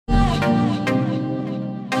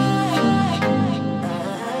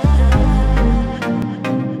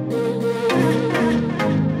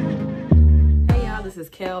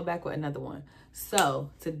Kel back with another one. So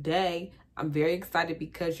today I'm very excited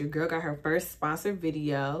because your girl got her first sponsored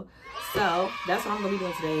video. So that's what I'm gonna be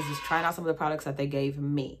doing today, is just trying out some of the products that they gave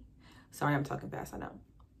me. Sorry, I'm talking fast, I know.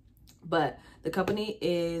 But the company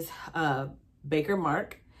is Baker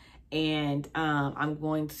Mark, and I'm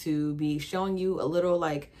going to be showing you a little,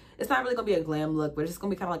 like, it's not really gonna be a glam look, but it's just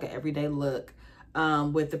gonna be kind of like an everyday look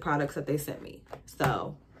with the products that they sent me.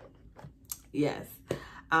 So yes,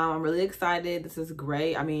 I'm really excited. This is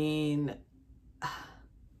great. I mean,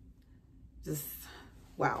 just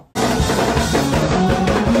wow.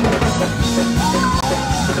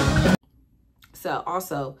 So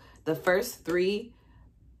also the first three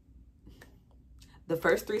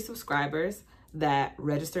subscribers that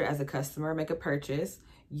register as a customer, make a purchase,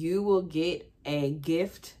 you will get a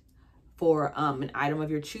gift for an item of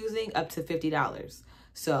your choosing up to $50.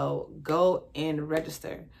 So go and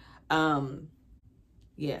register.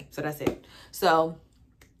 Yeah, so that's it. So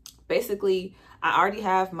basically I already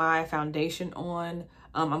have my foundation on.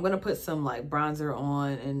 I'm gonna put some like bronzer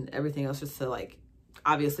on and everything else, just to, like,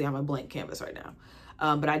 obviously I'm a blank canvas right now.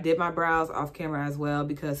 But I did my brows off camera as well,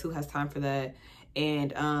 because who has time for that?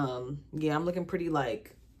 And yeah, I'm looking pretty,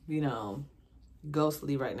 like, you know,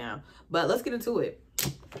 ghostly right now. But let's get into it.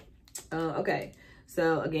 Okay,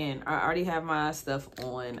 so again, I already have my stuff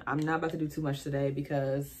on. I'm not about to do too much today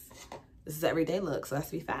because this is everyday look, so it has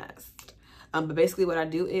to be fast. But basically what I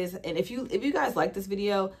do is, and if you guys like this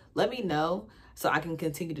video, let me know so I can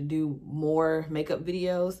continue to do more makeup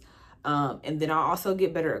videos. And then I'll also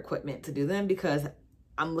get better equipment to do them, because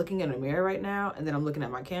I'm looking in a mirror right now and then I'm looking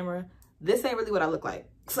at my camera. This ain't really what I look like.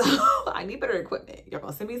 So I need better equipment. Y'all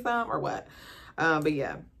gonna send me some or what? But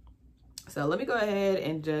yeah. So let me go ahead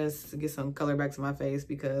and just get some color back to my face,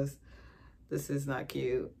 because this is not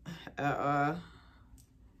cute.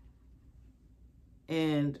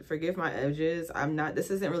 And forgive my edges.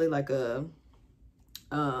 This isn't really like a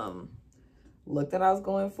look that I was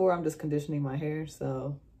going for. I'm just conditioning my hair,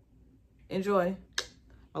 so enjoy.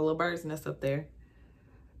 My little bird's nest up there.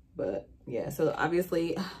 But yeah, so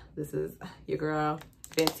obviously this is your girl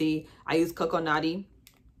Fenty. I use Coco Naughty.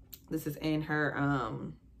 This is in her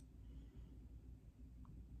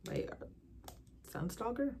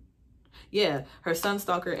Sunstalker? Yeah, her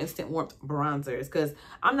Sunstalker Instant Warmth bronzers. Because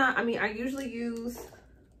I usually use,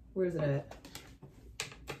 where is it at?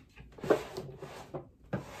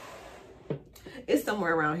 It's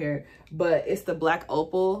somewhere around here, but it's the Black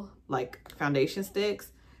Opal, like, foundation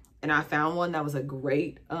sticks. And I found one that was a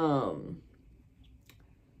great color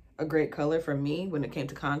for me when it came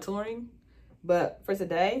to contouring. But for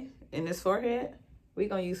today, in this forehead, we're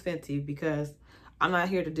gonna use Fenty, because I'm not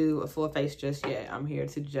here to do a full face just yet. I'm here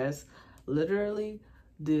to just literally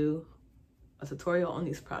do a tutorial on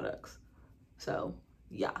these products. So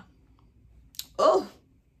yeah. Oh,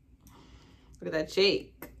 look at that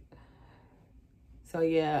cheek. So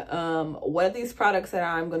yeah, one of these products that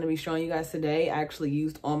I'm going to be showing you guys today, I actually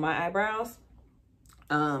used on my eyebrows.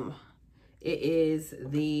 It is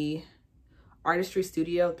the Artistry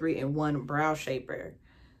Studio 3-in-1 Brow Shaper.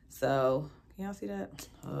 So can y'all see that?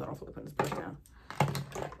 Oh, I don't feel like putting this brush down.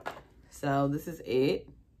 So this is it.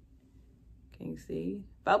 Can you see?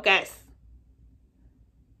 Focus.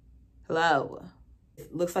 Hello.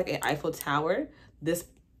 It looks like an Eiffel Tower. This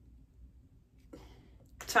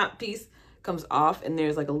top piece comes off, and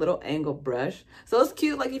there's like a little angle brush. So it's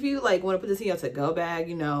cute, like, if you like want to put this in your to-go bag,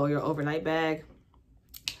 you know, your overnight bag.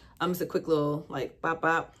 It's a quick little, like, bop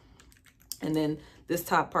bop. And then this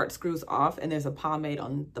top part screws off, and there's a pomade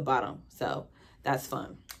on the bottom. So that's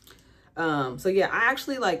fun. So yeah, I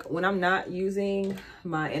actually, like, when I'm not using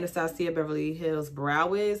my Anastasia Beverly Hills Brow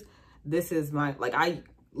Wiz, this is my, like,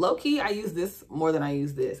 low-key, I use this more than I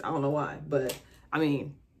use this. I don't know why, but I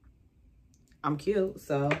mean, I'm cute,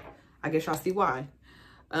 so I guess y'all see why.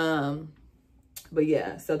 But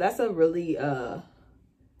yeah, so that's a really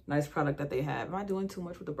nice product that they have. Am I doing too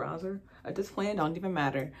much with the bronzer at this point? It don't even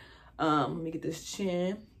matter. Let me get this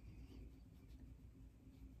chin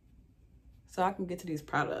so I can get to these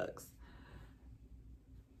products.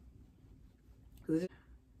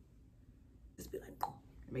 Just be like,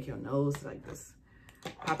 make your nose like this,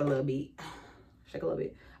 pop a little beat, shake a little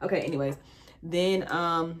bit. Okay, anyways, then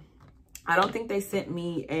I don't think they sent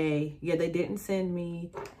me they didn't send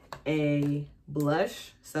me a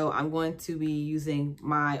blush. So I'm going to be using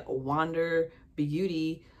my Wander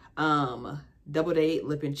Beauty Double Date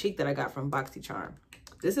Lip and Cheek that I got from BoxyCharm.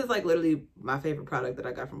 This is like literally my favorite product that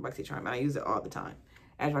I got from BoxyCharm, and I use it all the time.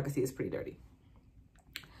 As y'all can see, it's pretty dirty.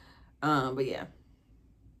 But yeah.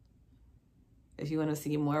 If you want to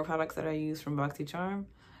see more products that I use from BoxyCharm,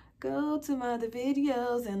 go to my other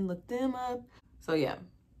videos and look them up. So yeah,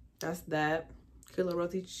 that's that. Cute little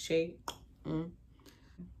rosy shake.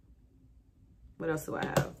 What else do I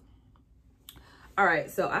have? All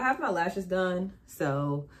right, so I have my lashes done.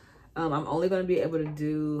 So I'm only going to be able to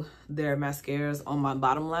do their mascaras on my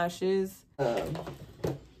bottom lashes.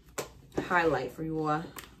 Highlight for you all.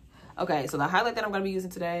 Okay, so the highlight that I'm going to be using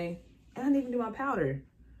today, and I didn't even do my powder.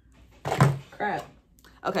 Crap.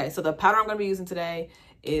 Okay, so the powder I'm going to be using today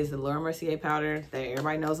is the Laura Mercier powder that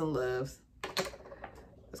everybody knows and loves.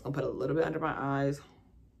 Just going to put a little bit under my eyes,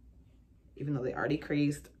 even though they already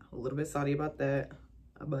creased. A little bit salty about that,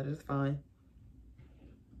 but it's fine.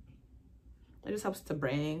 It just helps to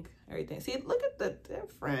bring everything. See, look at the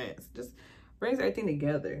difference. Just brings everything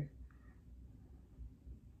together.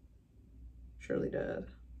 Surely does.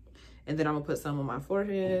 And then I'm gonna put some on my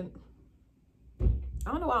forehead.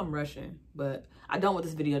 I don't know why I'm rushing, but I don't want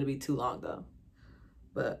this video to be too long though.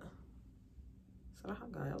 But, is that a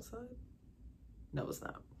hot guy outside? No, it's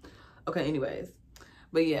not. Okay, anyways.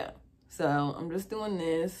 But yeah, so I'm just doing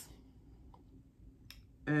this.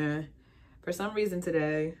 And for some reason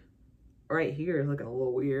today, right here is looking a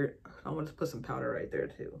little weird. I want to put some powder right there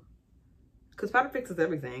too, because powder fixes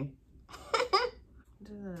everything.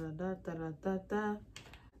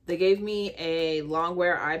 They gave me a long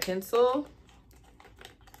wear eye pencil,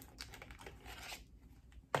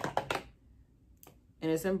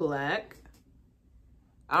 and it's in black.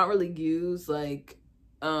 I don't really use like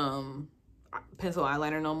pencil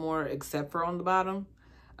eyeliner no more, except for on the bottom.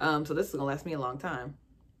 So this is gonna last me a long time.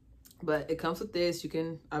 But it comes with this. You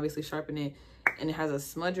can obviously sharpen it, and it has a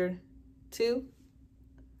smudger too.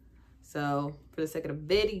 So for the sake of the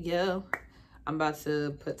video, I'm about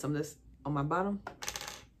to put some of this on my bottom,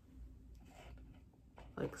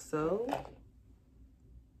 like so.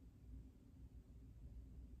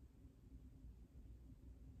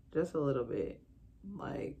 Just a little bit,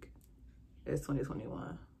 like it's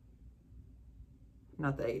 2021,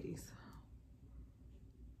 not the 80s.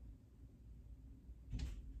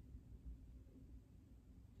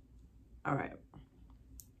 All right.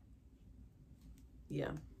 Yeah,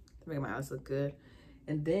 to make my eyes look good.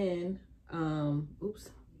 And then,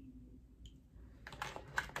 oops.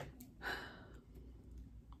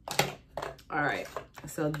 All right,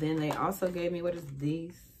 so then they also gave me, what is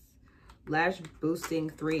these? Lash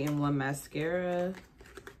Boosting 3-in-1 Mascara.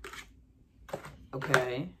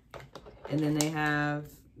 Okay. And then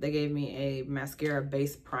they gave me a mascara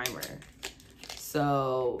base primer.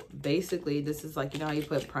 So basically this is like, you know how you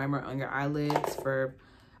put primer on your eyelids for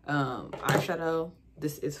eyeshadow?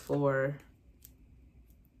 This is for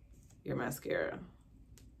your mascara.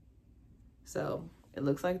 So it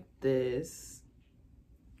looks like this.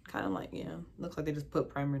 Kind of like, yeah, looks like they just put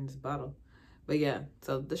primer in this bottle. But yeah,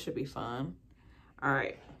 so this should be fun. All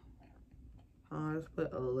right. I'll just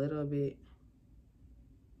put a little bit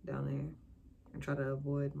down there and try to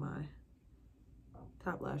avoid my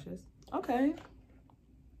top lashes. Okay.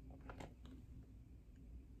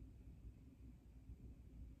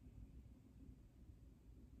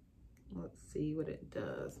 Let's see what it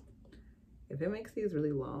does. If it makes these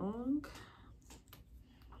really long.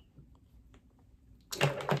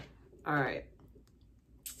 All right.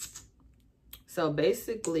 So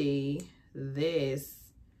basically this,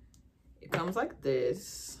 it comes like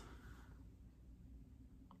this.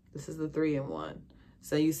 This is the 3-in-1.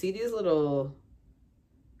 So you see these little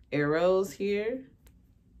arrows here.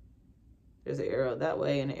 There's an arrow that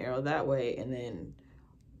way and an arrow that way, and then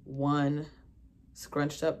one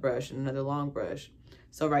scrunched up brush and another long brush.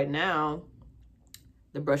 So right now,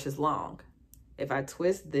 the brush is long. If I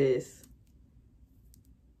twist this,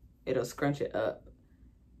 it'll scrunch it up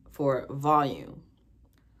for volume,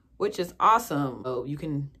 which is awesome. So you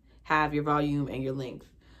can have your volume and your length.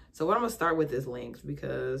 So what I'm gonna start with is length,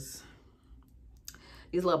 because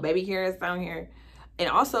these little baby hairs down here. And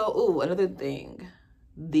also, ooh, another thing,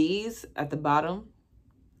 these at the bottom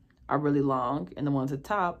are really long and the ones at the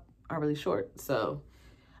top are really short. So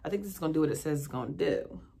I think this is gonna do what it says it's gonna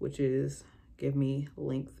do, which is give me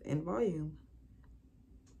length and volume.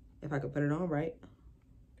 If I could put it on right,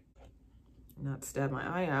 not stab my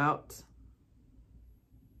eye out.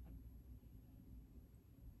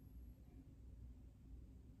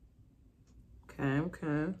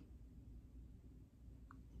 Okay.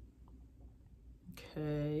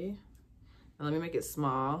 Now let me make it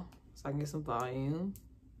small so I can get some volume.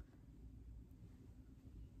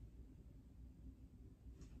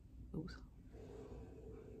 Oops.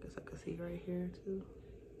 Guess I could see right here too.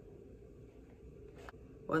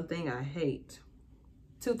 One thing I hate,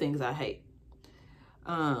 two things I hate.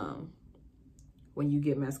 When you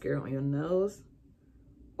get mascara on your nose,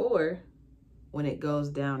 or when it goes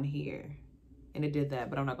down here. and it did that,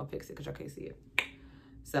 but I'm not gonna fix it because y'all can't see it.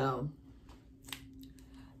 So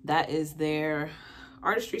that is their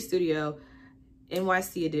Artistry Studio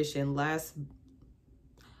NYC edition lash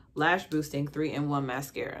boosting 3-in-1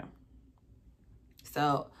 mascara.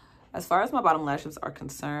 So as far as my bottom lashes are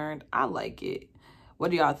concerned, I like it.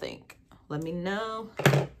 What do y'all think? Let me know.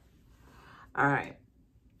 All right,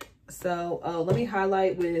 so let me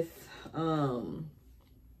highlight with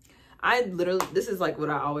I literally, this is like what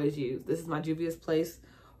I always use. This is my Juvia's Place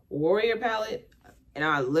Warrior palette, and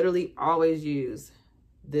I literally always use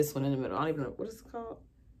this one in the middle. I don't even know what it's called.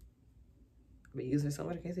 I've been using it so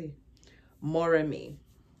much I can't see. Moremi.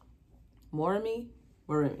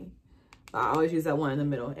 I always use that one in the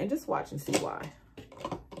middle, and just watch and see why.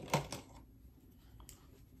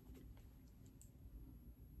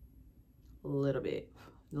 A little bit,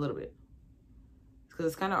 because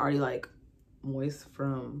it's kind of already like moist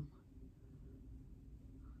from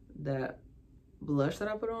that blush that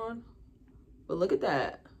I put on. But look at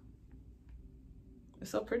that.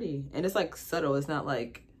 It's so pretty. And it's like subtle. It's not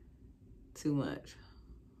like too much.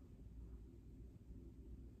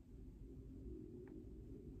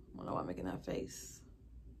 I don't know why I'm making that face.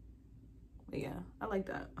 But yeah, I like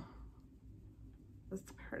that. That's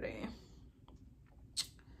pretty.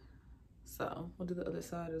 So we'll do the other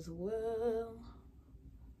side as well.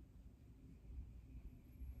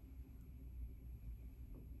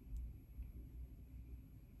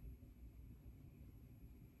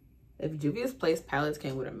 If Juvia's Place palettes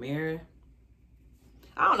came with a mirror,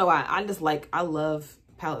 I don't know why. I love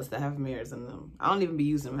palettes that have mirrors in them. I don't even be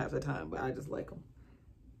using them half the time, but I just like them.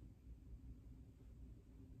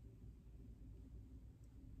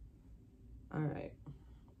 All right.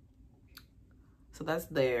 So that's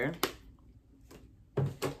there.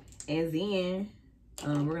 And then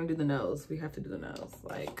we're gonna do the nose. We have to do the nose.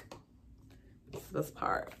 Like, this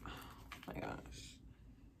part. Oh my gosh.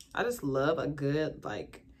 I just love a good,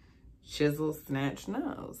 like, chisel snatch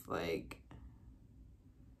nose. Like,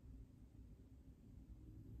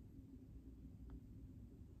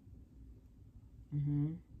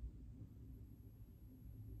 we're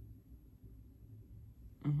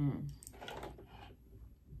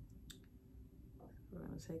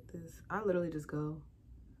gonna take this. I literally just go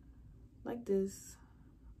like this,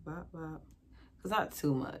 bop bop. It's not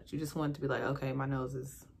too much. You just want it to be like, okay, my nose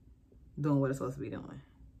is doing what it's supposed to be doing,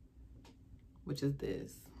 which is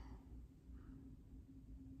this.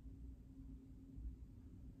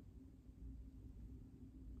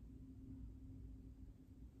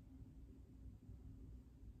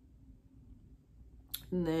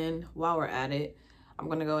 And then while we're at it, I'm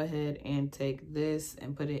gonna go ahead and take this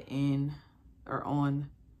and put it in or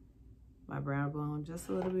on my brow bone just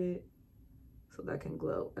a little bit so that can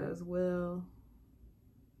glow as well.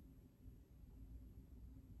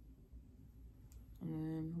 And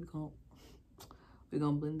then we're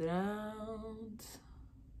gonna blend it out.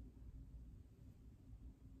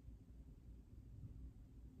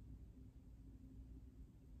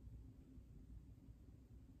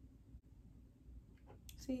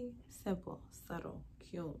 See, simple, subtle,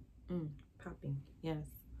 cute, popping, yes.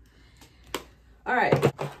 All right,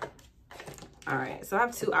 so I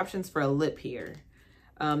have two options for a lip here.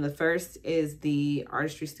 The first is the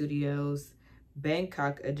Artistry Studios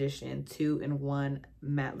Bangkok Edition 2-in-1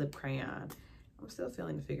 matte lip crayon. I'm still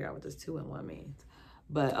failing to figure out what this 2-in-1 means,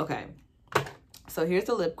 but okay. So here's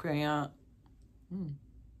the lip crayon.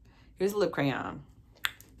 Here's the lip crayon.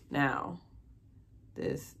 Now,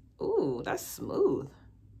 this, ooh, that's smooth.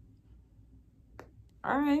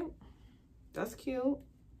 All right, that's cute. I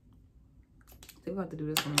think we'll have to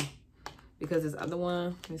do this one because this other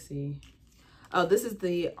one, let me see. Oh, this is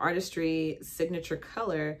the Artistry Signature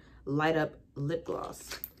Color Light Up Lip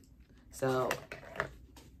Gloss. So,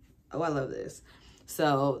 oh, I love this.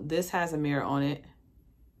 So this has a mirror on it.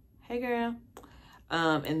 Hey, girl.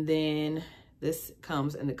 And then this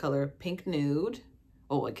comes in the color Pink Nude.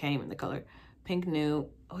 Oh, it came in the color Pink Nude.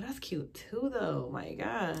 Oh, that's cute too, though. My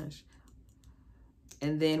gosh.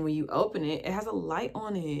 And then when you open it, it has a light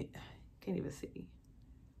on it. Can't even see.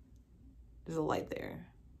 There's a light there.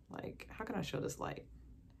 Like, how can I show this light?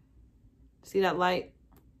 See that light?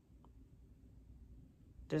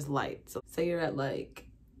 There's light. So say you're at like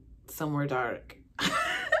somewhere dark.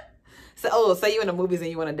 So, say you're in the movies and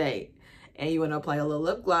you want to date and you want to apply a little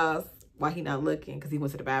lip gloss while he's not looking because he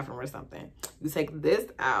went to the bathroom or something. You take this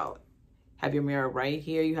out, have your mirror right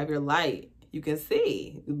here. You have your light. You can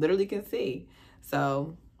see. You literally can see.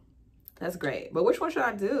 So that's great. But which one should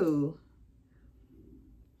I do?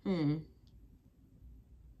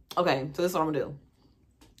 Okay, so this is what I'm gonna do.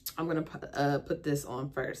 I'm gonna put this on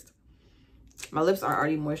first. My lips are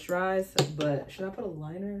already moisturized, but should I put a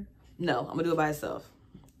liner? No, I'm gonna do it by itself.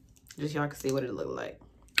 Just y'all can see what it look like.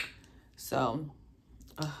 So,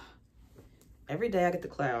 every day I get the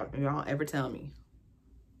cloud, and y'all ever tell me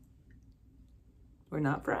we're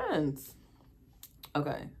not friends.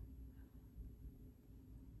 Okay.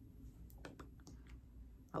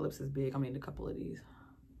 My lips is big. I need a couple of these.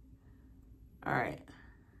 All right.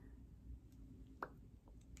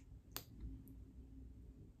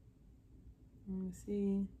 Let me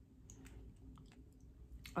see.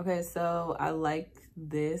 Okay, so I like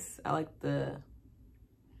this. I like the,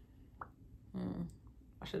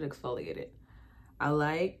 I should exfoliate it. I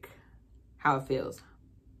like how it feels.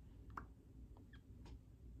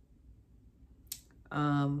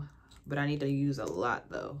 But I need to use a lot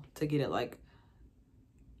though to get it like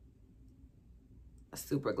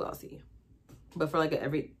super glossy. But for like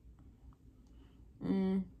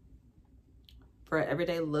for an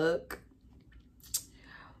everyday look,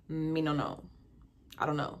 me no no. I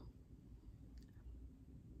don't know.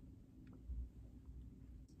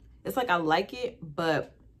 It's like I like it,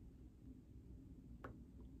 but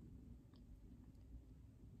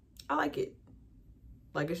I like it.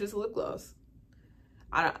 Like it's just a lip gloss.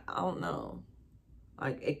 I don't know.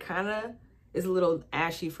 Like it kind of is a little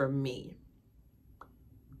ashy for me.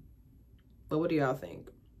 But what do y'all think?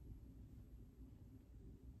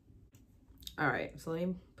 All right, so let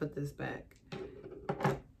me put this back.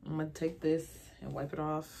 I'm gonna take this and wipe it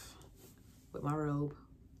off with my robe.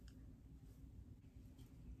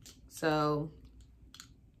 So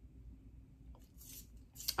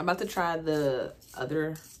I'm about to try the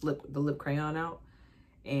other lip crayon out,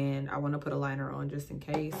 and I want to put a liner on just in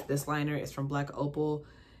case. This liner is from Black Opal.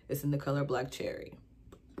 It's in the color Black Cherry.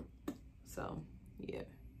 So yeah,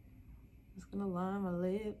 just gonna line my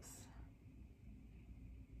lips.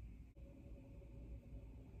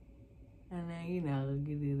 And then, you know,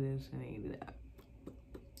 you do this and then you do that.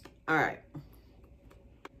 All right.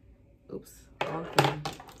 Oops. Wrong thing.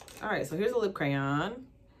 All right, so here's a lip crayon.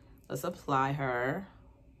 Let's apply her.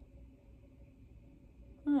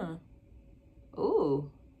 Ooh.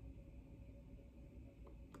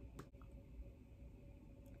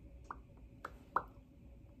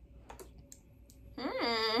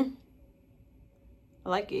 I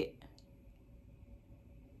like it.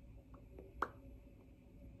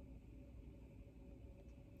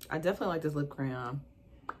 I definitely like this lip crayon.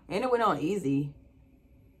 And it went on easy.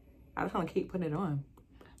 I just want to keep putting it on.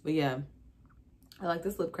 But yeah, I like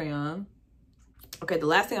this lip crayon. Okay, the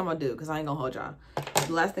last thing I'm going to do, because I ain't going to hold y'all.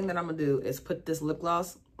 The last thing that I'm going to do is put this lip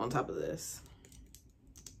gloss on top of this.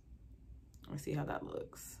 Let's see how that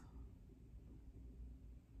looks.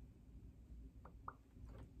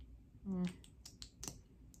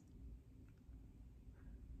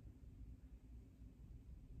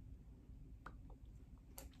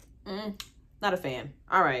 Not a fan.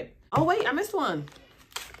 All right. Oh, wait, I missed one.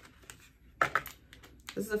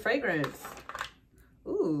 This is a fragrance.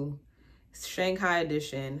 Ooh. It's Shanghai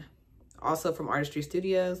edition. Also from Artistry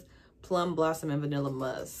Studios. Plum Blossom and Vanilla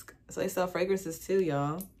Musk. So they sell fragrances too,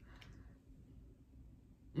 y'all.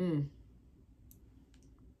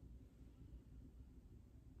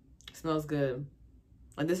 Smells good.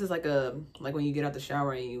 Like this is like when you get out the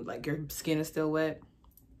shower and you like your skin is still wet.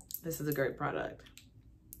 This is a great product.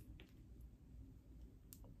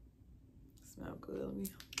 Smell good. Let me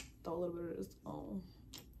throw a little bit of this on.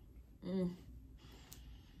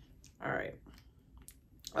 All right.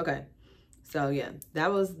 Okay. So yeah,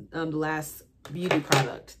 that was the last beauty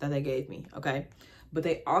product that they gave me. Okay. But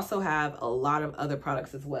they also have a lot of other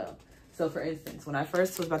products as well. So for instance, when I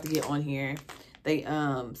first was about to get on here, they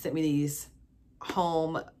sent me these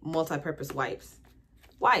home multi-purpose wipes.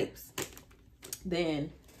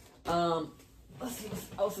 Then let's see what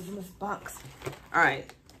else is in this box. All right.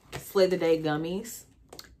 Slay the Day gummies.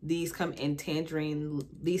 These come in tangerine.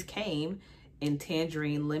 These came in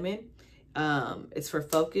tangerine lemon. It's for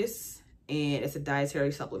focus and it's a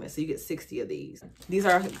dietary supplement. So you get 60 of these. These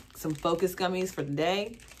are some focus gummies for the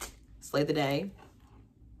day. Slay the Day.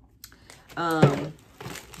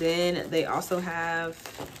 Then they also have,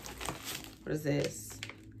 what is this?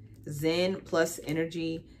 Zen Plus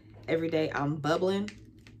Energy. Every day I'm bubbling.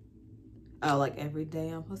 Oh, like every day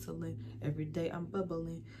I'm hustling. Every day I'm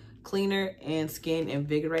bubbling. Cleaner and skin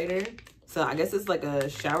invigorator. So I guess it's like a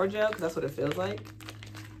shower gel because that's what it feels like.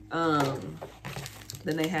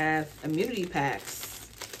 Then they have immunity packs.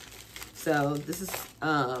 So this is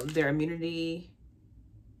their immunity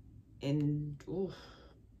in, ooh.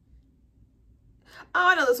 Oh,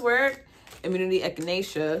 I know this word. Immunity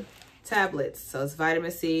Echinacea tablets. So it's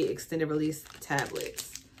vitamin C extended release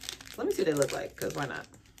tablets. Let me see what they look like, because why not?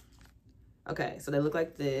 Okay, so they look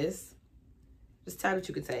like this. Just tab that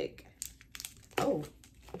you could take.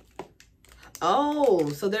 Oh,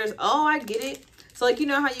 so there's, oh, I get it. So like, you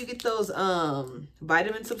know how you get those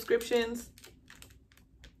vitamin subscriptions?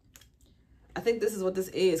 I think this is what this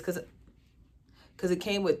is, because it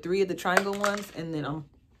came with 3 of the triangle ones, and then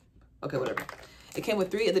okay, whatever. It came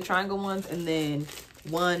with 3 of the triangle ones and then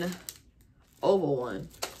 1 oval one.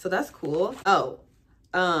 So that's cool. Oh,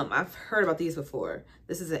 I've heard about these before.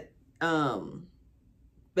 This is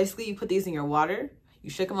basically you put these in your water, you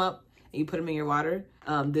shake them up and you put them in your water.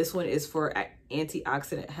 This one is for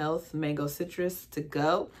antioxidant health, mango citrus to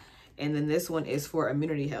go. And then this one is for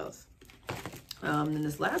immunity health. Then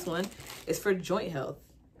this last one is for joint health,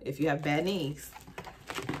 if you have bad knees.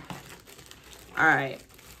 All right,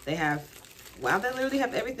 they have, wow, they literally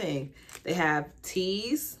have everything. They have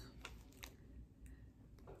teas.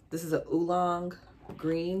 This is a oolong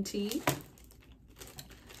green tea.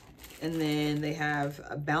 And then they have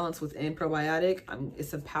a Balance Within probiotic.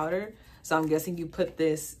 It's a powder. So I'm guessing you put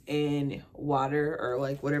this in water or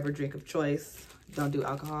like whatever drink of choice. Don't do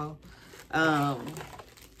alcohol.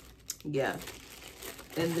 Yeah.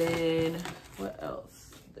 And then what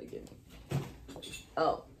else did they give me?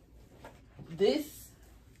 Oh, this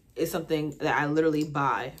is something that I literally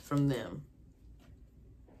buy from them.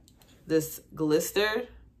 This Glister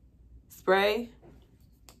spray.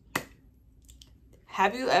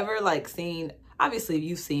 Have you ever like seen, obviously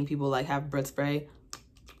you've seen people like have breath spray.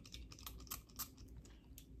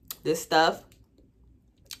 This stuff,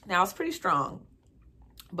 now it's pretty strong,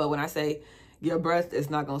 but when I say your breath is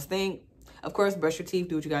not gonna stink, of course, brush your teeth,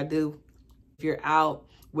 do what you gotta do. If you're out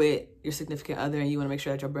with your significant other and you wanna make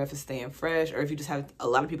sure that your breath is staying fresh, or if you just have a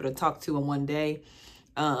lot of people to talk to in one day,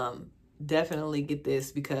 definitely get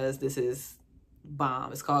this because this is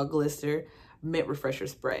bomb. It's called Glister Mint Refresher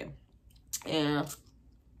Spray. And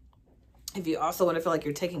if you also want to feel like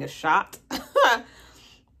you're taking a shot,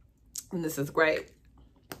 and this is great.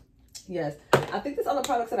 Yes, I think that's all the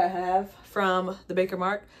products that I have from the Baker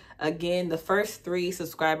Mark. Again, the first 3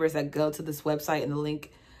 subscribers that go to this website and the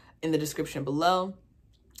link in the description below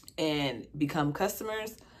and become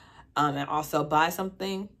customers, and also buy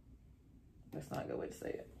something. That's not a good way to say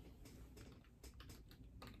it.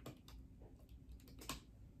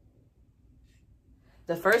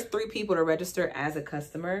 The first 3 people to register as a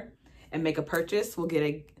customer and make a purchase will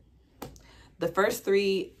get the first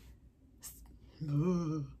 3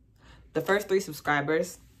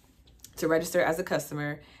 subscribers to register as a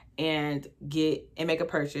customer and make a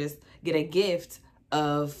purchase, get a gift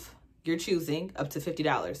of your choosing up to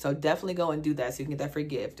 $50. So definitely go and do that so you can get that free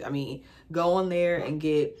gift. I mean, go on there and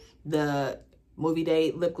get the Movie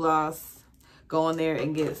Date lip gloss. Go on there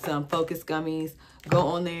and get some Focus gummies. Go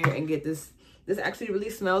on there and get this. This actually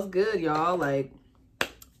really smells good, y'all. Like,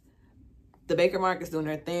 the Baker Mark is doing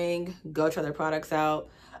their thing. Go try their products out.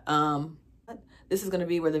 This is going to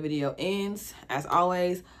be where the video ends. As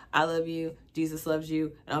always, I love you. Jesus loves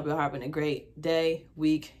you. And I hope you're having a great day,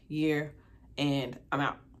 week, year. And I'm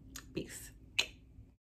out. Peace.